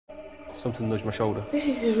Something nudged my shoulder. This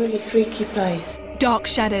is a really freaky place. Dark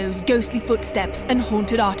shadows, ghostly footsteps and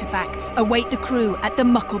haunted artefacts await the crew at the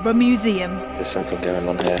Muckleburgh Museum. There's something going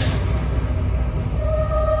on here.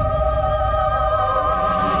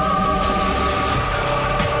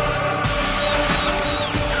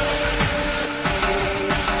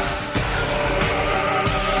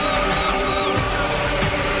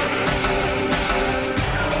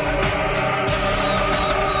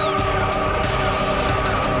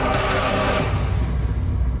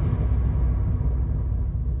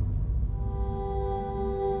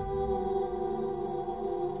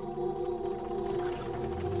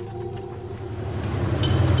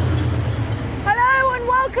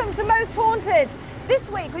 Welcome to Most Haunted. This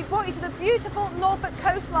week we brought you to the beautiful Norfolk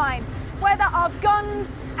coastline where there are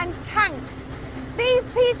guns and tanks. These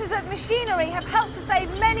pieces of machinery have helped to save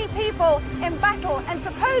many people in battle and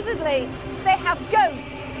supposedly they have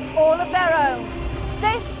ghosts all of their own.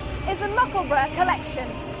 This is the Muckleburgh collection.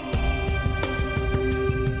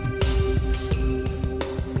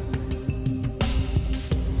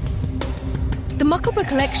 The Muckleburgh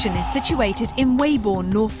collection is situated in Weybourne,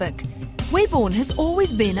 Norfolk. Weybourne has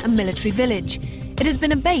always been a military village. It has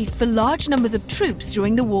been a base for large numbers of troops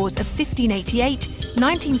during the wars of 1588,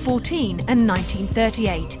 1914 and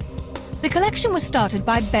 1938. The collection was started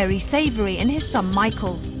by Berry Savary and his son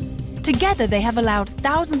Michael. Together they have allowed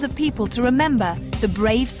thousands of people to remember the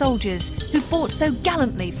brave soldiers who fought so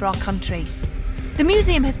gallantly for our country. The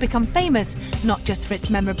museum has become famous not just for its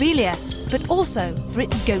memorabilia, but also for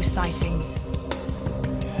its ghost sightings.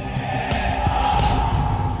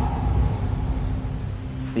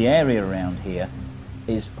 The area around here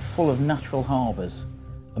is full of natural harbours,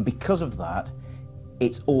 and because of that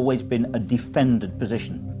it's always been a defended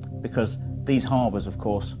position, because these harbours of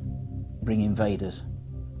course bring invaders,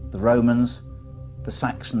 the Romans, the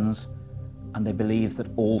Saxons, and they believe that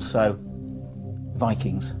also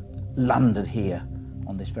Vikings landed here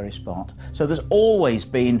on this very spot. So there's always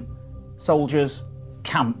been soldiers'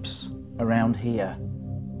 camps around here.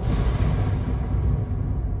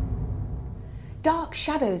 Dark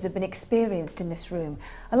shadows have been experienced in this room,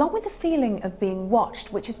 along with the feeling of being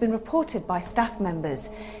watched, which has been reported by staff members.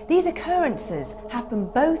 These occurrences happen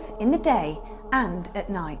both in the day and at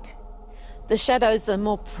night. The shadows are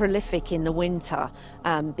more prolific in the winter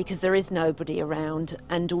because there is nobody around,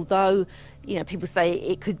 and although people say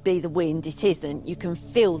it could be the wind, it isn't. You can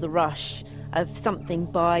feel the rush of something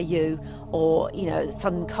by you, or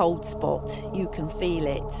some cold spot, you can feel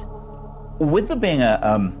it. With there being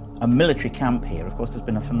a military camp here, of course, there's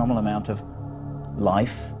been a phenomenal amount of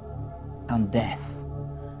life and death.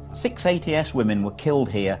 6 ATS women were killed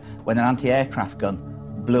here when an anti-aircraft gun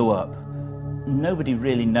blew up. Nobody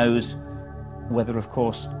really knows whether, of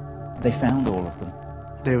course, they found all of them.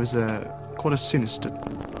 There was quite a sinister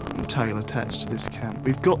tale attached to this camp.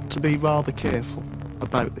 We've got to be rather careful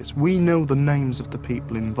about this. We know the names of the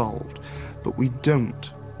people involved, but we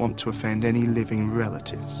don't want to offend any living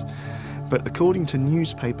relatives. But according to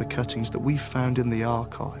newspaper cuttings that we found in the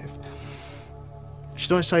archive,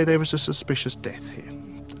 should I say, there was a suspicious death here,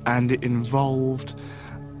 and it involved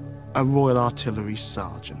a Royal Artillery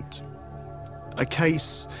sergeant. A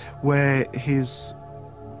case where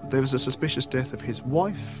there was a suspicious death of his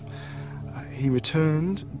wife. He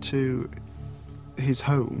returned to his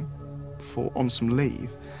home on some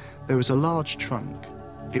leave. There was a large trunk.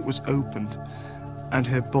 It was opened, and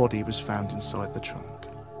her body was found inside the trunk.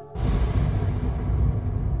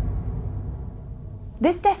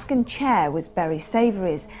 This desk and chair was Berry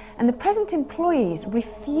Savary's, and the present employees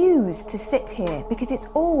refuse to sit here because it's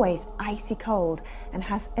always icy cold and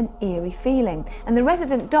has an eerie feeling, and the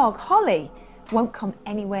resident dog, Holly, won't come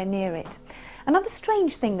anywhere near it. Another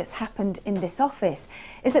strange thing that's happened in this office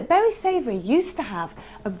is that Berry Savary used to have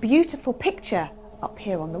a beautiful picture up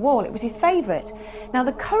here on the wall. It was his favourite. Now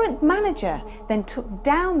the current manager then took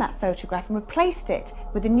down that photograph and replaced it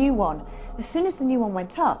with a new one. As soon as the new one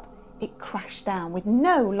went up, it crashed down with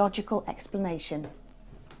no logical explanation.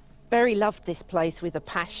 Berry loved this place with a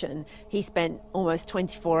passion. He spent almost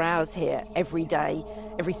 24 hours here every day,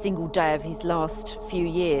 every single day of his last few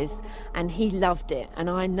years, and he loved it, and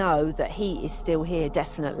I know that he is still here,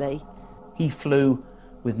 definitely. He flew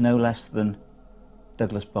with no less than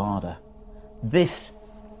Douglas Bader. This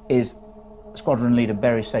is Squadron Leader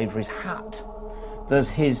Berry Savary's hat. There's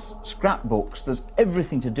his scrapbooks, there's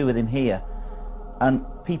everything to do with him here. And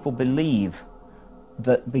people believe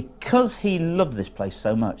that because he loved this place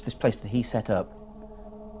so much, this place that he set up,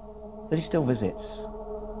 that he still visits.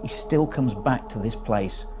 He still comes back to this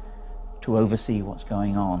place to oversee what's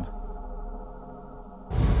going on.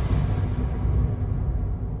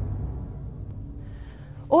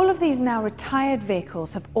 All of these now retired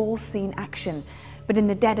vehicles have all seen action, but in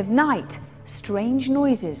the dead of night, strange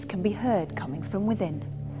noises can be heard coming from within.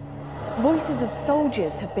 Voices of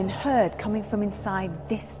soldiers have been heard coming from inside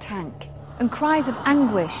this tank, and cries of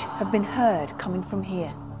anguish have been heard coming from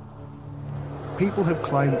here. People have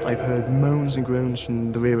claimed they've heard moans and groans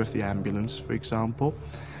from the rear of the ambulance, for example.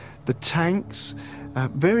 The tanks,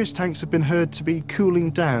 various tanks have been heard to be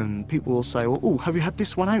cooling down. People will say, well, oh, have you had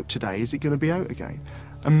this one out today? Is it going to be out again?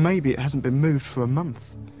 And maybe it hasn't been moved for a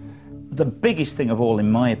month. The biggest thing of all,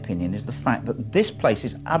 in my opinion, is the fact that this place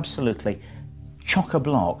is absolutely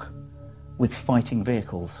chock-a-block with fighting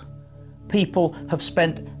vehicles. People have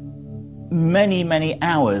spent many, many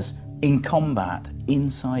hours in combat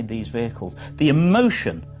inside these vehicles. The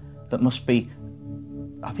emotion that must be,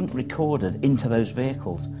 I think, recorded into those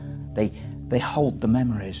vehicles, they hold the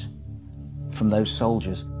memories from those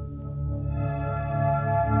soldiers.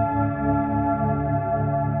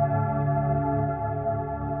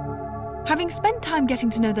 Having spent time getting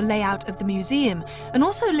to know the layout of the museum and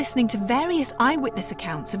also listening to various eyewitness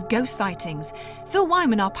accounts of ghost sightings, Phil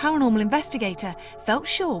Wyman, our paranormal investigator, felt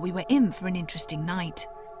sure we were in for an interesting night.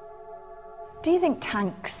 Do you think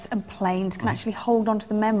tanks and planes can actually hold on to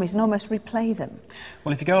the memories and almost replay them?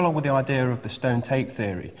 Well, if you go along with the idea of the stone tape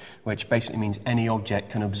theory, which basically means any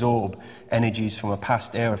object can absorb energies from a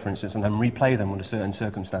past era, for instance, and then replay them under certain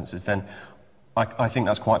circumstances, then I think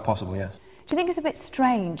that's quite possible, yes. Do you think it's a bit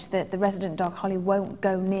strange that the resident dog, Holly, won't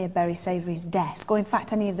go near Berry Savoury's desk, or in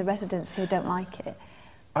fact any of the residents here don't like it?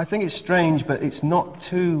 I think it's strange, but it's not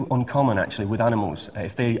too uncommon, actually, with animals.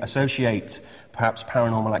 If they associate perhaps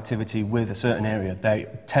paranormal activity with a certain area, they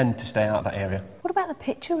tend to stay out of that area. What about the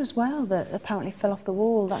picture as well that apparently fell off the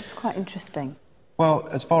wall? That's quite interesting. Well,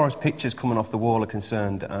 as far as pictures coming off the wall are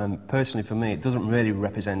concerned, personally for me, it doesn't really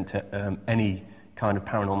represent any kind of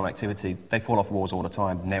paranormal activity. They fall off walls all the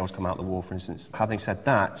time, nails come out the wall, for instance. Having said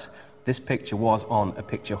that, this picture was on a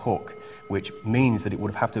picture hook, which means that it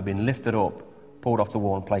would have to have been lifted up, pulled off the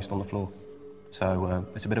wall and placed on the floor. So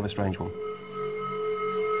it's a bit of a strange one.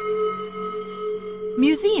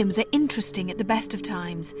 Museums are interesting at the best of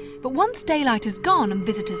times, but once daylight has gone and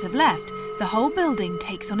visitors have left, the whole building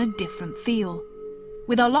takes on a different feel.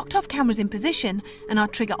 With our locked-off cameras in position and our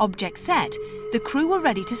trigger object set, the crew were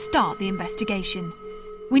ready to start the investigation.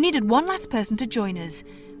 We needed one last person to join us.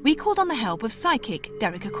 We called on the help of psychic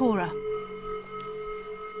Derek Akora.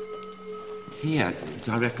 Here,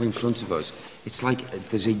 directly in front of us, it's like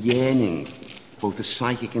there's a yearning, both a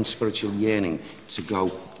psychic and spiritual yearning, to go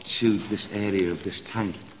to this area of this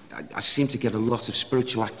tank. I seem to get a lot of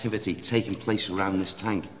spiritual activity taking place around this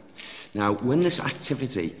tank. Now, when this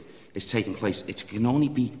activity is taking place, it can only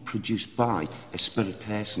be produced by a spirit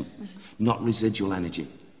person, not residual energy.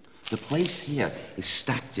 The place here is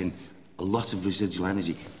stacked in a lot of residual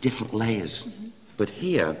energy, different layers. But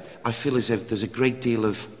here, I feel as if there's a great deal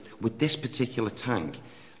of, with this particular tank,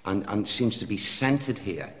 and seems to be centered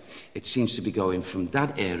here, it seems to be going from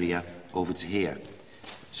that area over to here.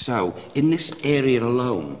 So, in this area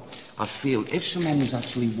alone, I feel if someone was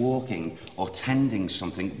actually walking or tending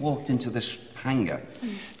something, walked into this hangar,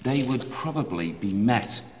 they would probably be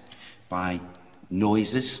met by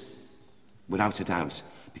noises, without a doubt,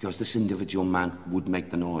 because this individual man would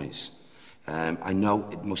make the noise. I know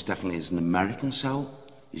it most definitely is an American soul.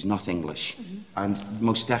 He's not English. And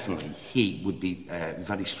most definitely, he would be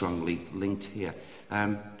very strongly linked here.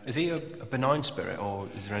 Is he a benign spirit, or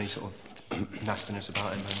is there any sort of nastiness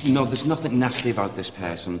about him? No, there's nothing nasty about this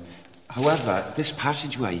person. However, this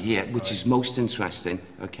passageway here, which is most interesting,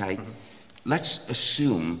 okay, let's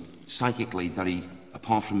assume psychically that he,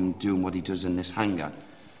 apart from doing what he does in this hangar,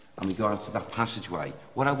 and we go out to that passageway.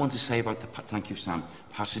 What I want to say about the, thank you Sam,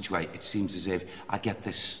 passageway, it seems as if I get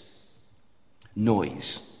this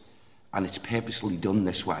noise, and it's purposely done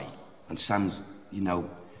this way, and Sam's, you know,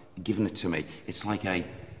 giving it to me. It's like a,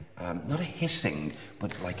 not a hissing,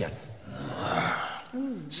 but like a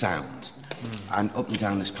sound, and up and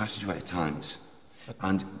down this passageway at times,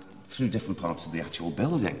 and through different parts of the actual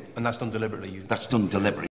building. And that's done deliberately? That's done deliberately.